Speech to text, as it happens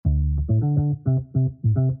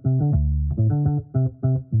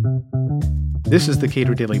This is the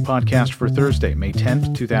Cato Daily Podcast for Thursday, May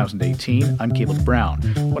 10th, 2018. I'm Caleb Brown.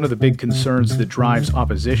 One of the big concerns that drives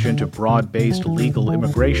opposition to broad-based legal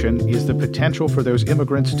immigration is the potential for those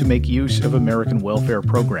immigrants to make use of American welfare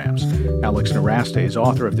programs. Alex Nowrasteh is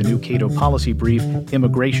author of the new Cato policy brief,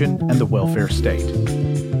 Immigration and the Welfare State.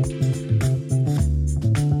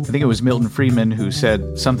 I think it was Milton Friedman who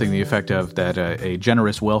said something to the effect of that a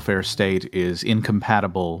generous welfare state is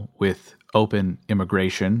incompatible with open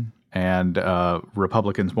immigration. And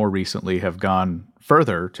Republicans more recently have gone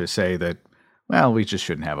further to say that, well, we just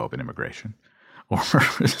shouldn't have open immigration, or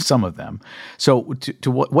some of them. So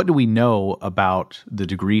what do we know about the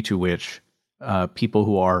degree to which people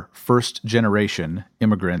who are first-generation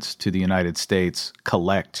immigrants to the United States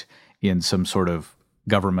collect in some sort of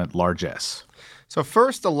government largesse? So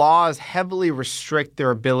first, the laws heavily restrict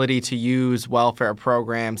their ability to use welfare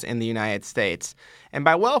programs in the United States. And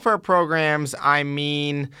by welfare programs, I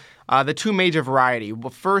mean the two major variety. Well,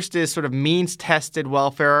 first is sort of means-tested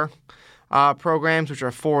welfare programs, which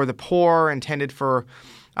are for the poor, intended for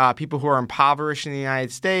people who are impoverished in the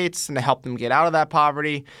United States and to help them get out of that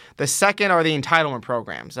poverty. The second are the entitlement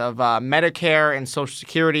programs of Medicare and Social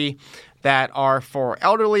Security that are for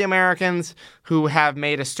elderly Americans who have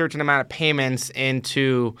made a certain amount of payments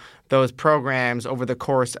into those programs over the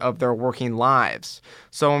course of their working lives.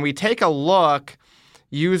 So when we take a look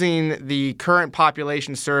using the current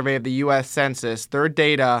population survey of the U.S. Census, their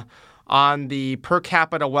data on the per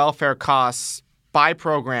capita welfare costs by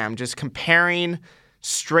program, just comparing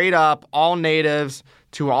straight up all natives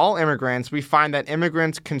to all immigrants, we find that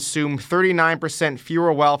immigrants consume 39%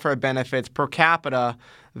 fewer welfare benefits per capita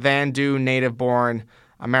than do native-born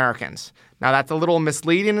Americans. Now, that's a little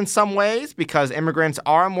misleading in some ways because immigrants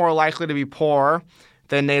are more likely to be poor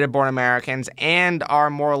than native-born Americans and are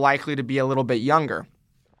more likely to be a little bit younger.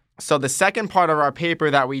 So the second part of our paper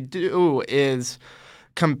that we do is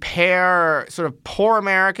compare sort of poor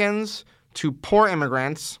Americans to poor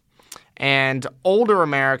immigrants and older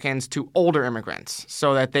Americans to older immigrants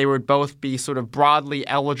so that they would both be sort of broadly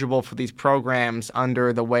eligible for these programs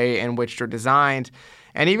under the way in which they're designed.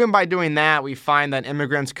 And even by doing that, we find that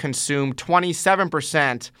immigrants consume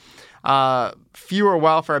 27% fewer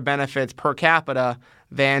welfare benefits per capita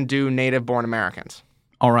than do native-born Americans.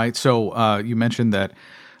 All right. So you mentioned that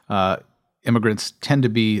immigrants tend to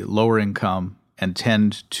be lower income and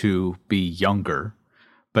tend to be younger.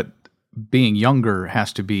 But being younger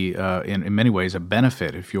has to be, in many ways, a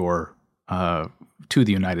benefit if you're to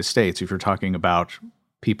the United States, if you're talking about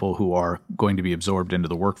people who are going to be absorbed into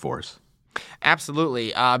the workforce.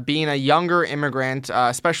 Absolutely. Being a younger immigrant,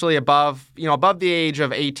 especially above the age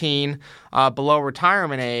of 18, below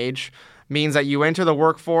retirement age, means that you enter the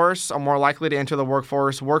workforce, are more likely to enter the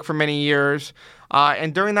workforce, work for many years.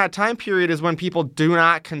 And during that time period is when people do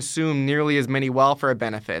not consume nearly as many welfare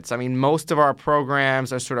benefits. I mean, most of our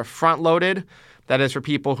programs are sort of front-loaded. That is for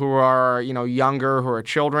people who are, younger, who are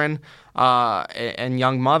children and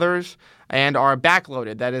young mothers, and are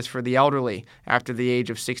backloaded. That is for the elderly after the age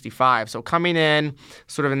of 65. So coming in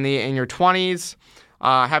sort of in your 20s,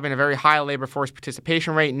 having a very high labor force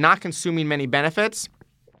participation rate, not consuming many benefits,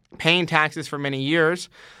 paying taxes for many years,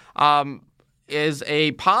 is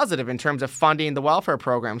a positive in terms of funding the welfare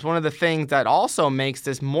programs. One of the things that also makes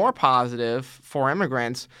this more positive for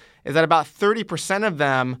immigrants is that about 30% of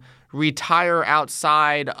them retire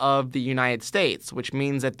outside of the United States, which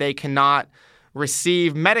means that they cannot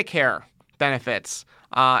receive Medicare benefits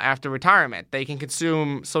after retirement. They can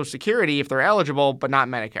consume Social Security if they're eligible, but not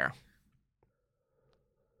Medicare.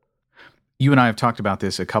 You and I have talked about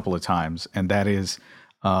this a couple of times, and that is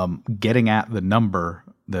getting at the number,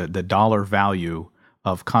 the dollar value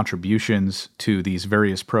of contributions to these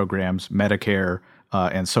various programs, Medicare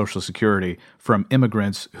and Social Security, from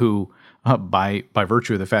immigrants who, by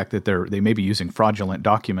virtue of the fact that they may be using fraudulent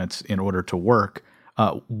documents in order to work,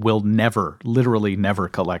 will literally never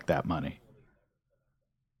collect that money.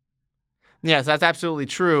 Yes, that's absolutely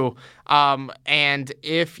true. And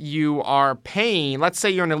if you are paying, let's say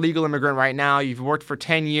you're an illegal immigrant right now, you've worked for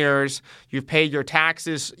 10 years, you've paid your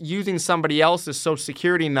taxes using somebody else's Social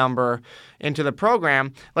Security number into the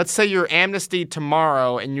program. Let's say you're amnestied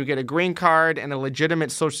tomorrow and you get a green card and a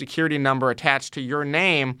legitimate Social Security number attached to your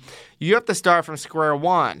name. You have to start from square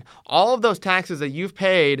one. All of those taxes that you've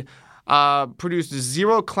paid produced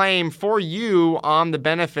zero claim for you on the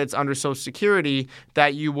benefits under Social Security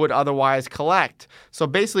that you would otherwise collect. So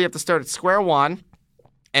basically, you have to start at square one.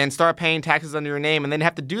 and start paying taxes under your name, and then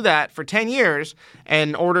have to do that for 10 years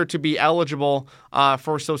in order to be eligible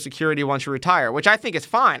for Social Security once you retire, which I think is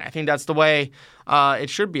fine. I think that's the way it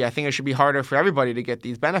should be. I think it should be harder for everybody to get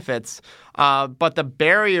these benefits. But the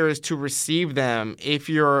barriers to receive them, if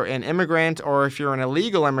you're an immigrant or if you're an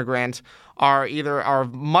illegal immigrant, are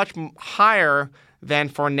much higher than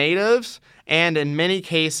for natives, and in many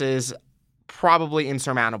cases, probably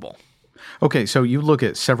insurmountable. Okay, so you look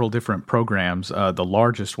at several different programs, the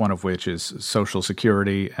largest one of which is Social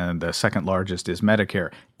Security, and the second largest is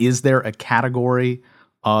Medicare. Is there a category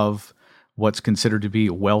of what's considered to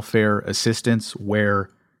be welfare assistance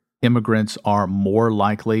where immigrants are more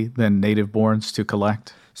likely than native-borns to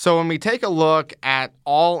collect? So when we take a look at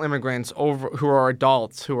all immigrants who are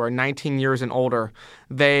adults, who are 19 years and older,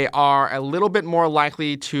 they are a little bit more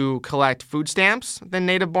likely to collect food stamps than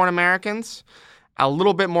native-born Americans, a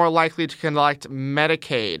little bit more likely to collect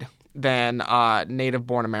Medicaid than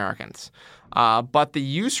native-born Americans. But the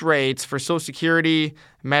use rates for Social Security,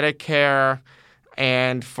 Medicare,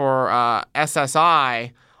 and for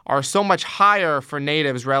SSI are so much higher for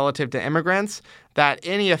natives relative to immigrants that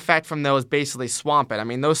any effect from those basically swamp it. I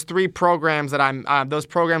mean, those three programs that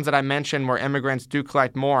I mentioned where immigrants do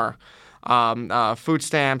collect more, food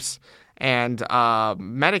stamps and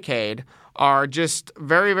Medicaid, are just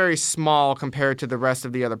very, very small compared to the rest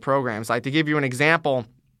of the other programs. Like, to give you an example,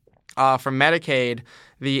 for Medicaid,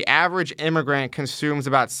 the average immigrant consumes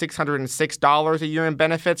about $606 a year in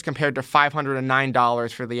benefits compared to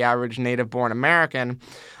 $509 for the average native-born American.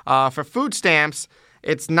 For food stamps,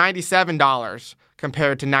 it's $97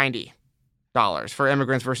 compared to $90 for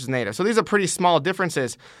immigrants versus natives. So these are pretty small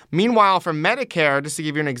differences. Meanwhile, for Medicare, just to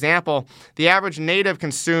give you an example, the average native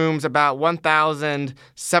consumes about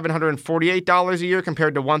 $1,748 a year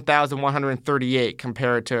compared to $1,138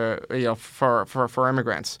 compared to for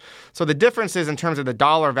immigrants. So the differences in terms of the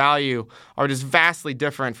dollar value are just vastly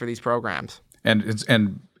different for these programs. And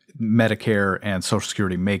Medicare and Social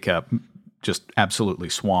Security makeup just absolutely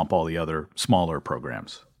swamp all the other smaller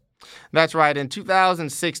programs. That's right. In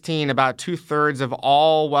 2016, about 2/3 of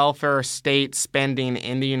all welfare state spending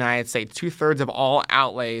in the United States, 2/3 of all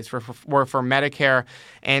outlays were for Medicare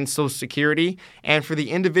and Social Security. And for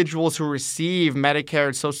the individuals who receive Medicare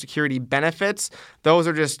and Social Security benefits, those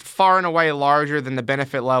are just far and away larger than the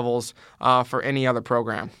benefit levels for any other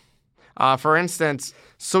program. For instance,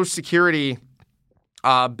 Social Security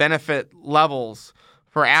benefit levels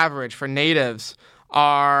for natives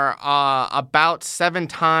are about 7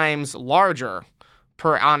 times larger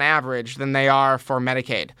on average than they are for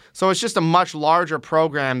Medicaid. So it's just a much larger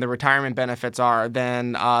program, the retirement benefits are,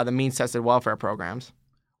 than the means-tested welfare programs.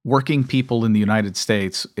 Working people in the United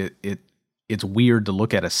States, it's weird to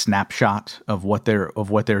look at a snapshot of what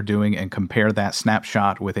they're doing and compare that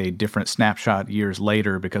snapshot with a different snapshot years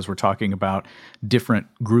later, because we're talking about different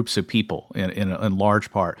groups of people in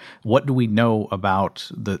large part. What do we know about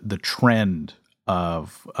the trend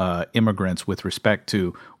of immigrants with respect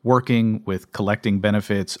to working with collecting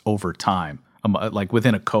benefits over time, like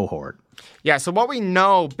within a cohort? Yeah, so what we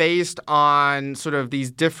know based on sort of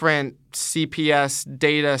these different CPS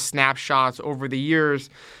data snapshots over the years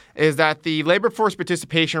is that the labor force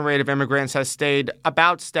participation rate of immigrants has stayed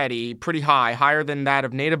about steady, pretty high, higher than that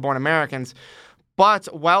of native-born Americans. But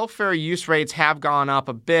welfare use rates have gone up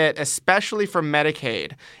a bit, especially for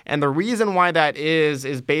Medicaid. And the reason why that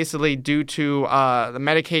is basically due to the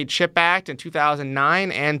Medicaid CHIP Act in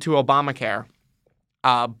 2009 and to Obamacare.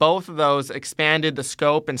 Both of those expanded the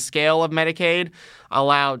scope and scale of Medicaid,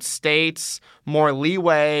 allowed states more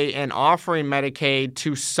leeway in offering Medicaid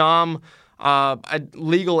to some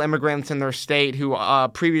legal immigrants in their state who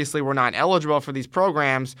previously were not eligible for these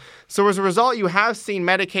programs. So as a result, you have seen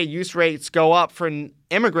Medicaid use rates go up for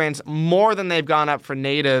immigrants more than they've gone up for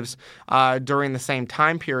natives during the same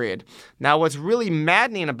time period. Now, what's really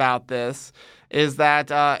maddening about this is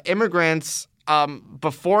that immigrants,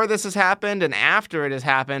 before this has happened and after it has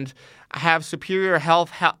happened, have superior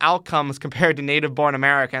health outcomes compared to native-born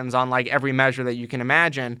Americans on like every measure that you can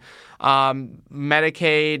imagine.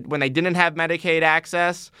 Medicaid, when they didn't have Medicaid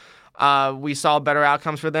access, we saw better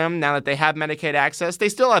outcomes for them. Now that they have Medicaid access, they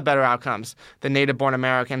still have better outcomes than native-born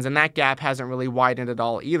Americans, and that gap hasn't really widened at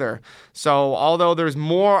all either. So although there's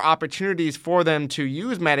more opportunities for them to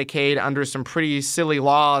use Medicaid under some pretty silly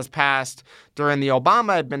laws passed during the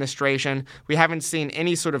Obama administration, we haven't seen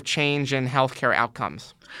any sort of change in healthcare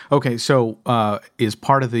outcomes. Okay, so is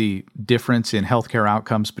part of the difference in healthcare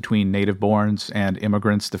outcomes between native-borns and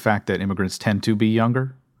immigrants the fact that immigrants tend to be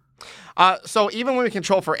younger? So even when we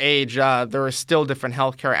control for age, there are still different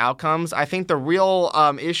healthcare outcomes. I think the real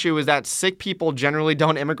issue is that sick people generally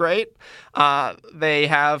don't immigrate. They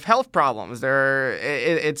have health problems.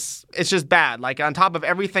 It's just bad. Like on top of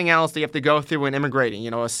everything else that you have to go through when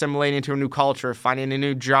immigrating, assimilating to a new culture, finding a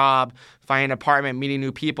new job, finding an apartment, meeting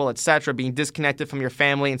new people, etc., being disconnected from your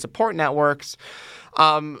family and support networks.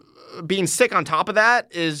 Being sick on top of that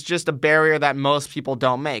is just a barrier that most people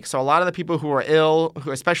don't make. So a lot of the people who are ill,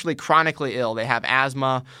 who are especially chronically ill, they have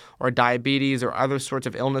asthma or diabetes or other sorts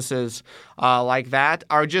of illnesses like that,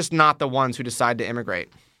 are just not the ones who decide to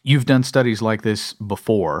immigrate. You've done studies like this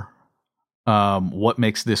before. What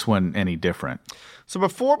makes this one any different? So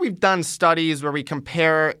before, we've done studies where we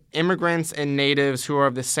compare immigrants and natives who are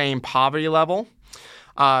of the same poverty level.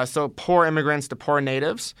 So poor immigrants to poor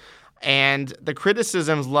natives. And the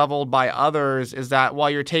criticisms leveled by others is that, well,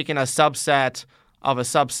 you're taking a subset of a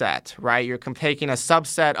subset, right? You're taking a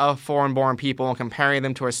subset of foreign-born people and comparing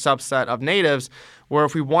them to a subset of natives, where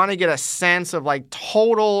if we want to get a sense of like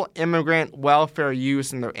total immigrant welfare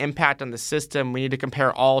use and their impact on the system, we need to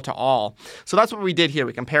compare all to all. So that's what we did here.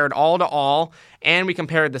 We compared all to all, and we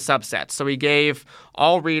compared the subsets. So we gave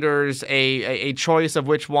all readers a choice of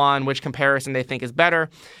which comparison they think is better.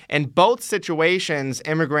 In both situations,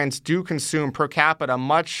 immigrants do consume per capita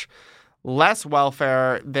much less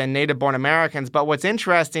welfare than native-born Americans. But what's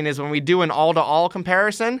interesting is when we do an all-to-all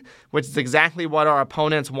comparison, which is exactly what our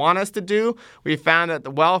opponents want us to do, we found that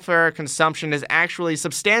the welfare consumption is actually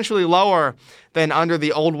substantially lower than under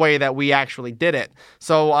the old way that we actually did it.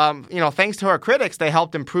 So, thanks to our critics, they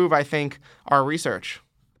helped improve, I think, our research.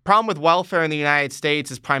 Problem with welfare in the United States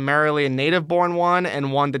is primarily a native-born one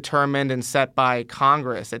and one determined and set by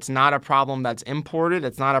Congress. It's not a problem that's imported.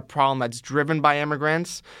 It's not a problem that's driven by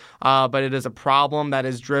immigrants, but it is a problem that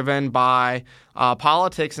is driven by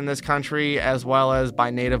politics in this country as well as by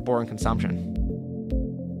native-born consumption.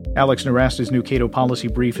 Alex Nowrasta's new Cato policy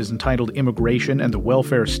brief is entitled Immigration and the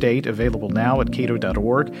Welfare State, available now at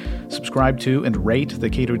cato.org. Subscribe to and rate the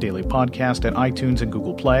Cato Daily Podcast at iTunes and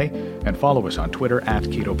Google Play, and follow us on Twitter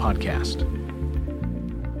 @Cato Podcast.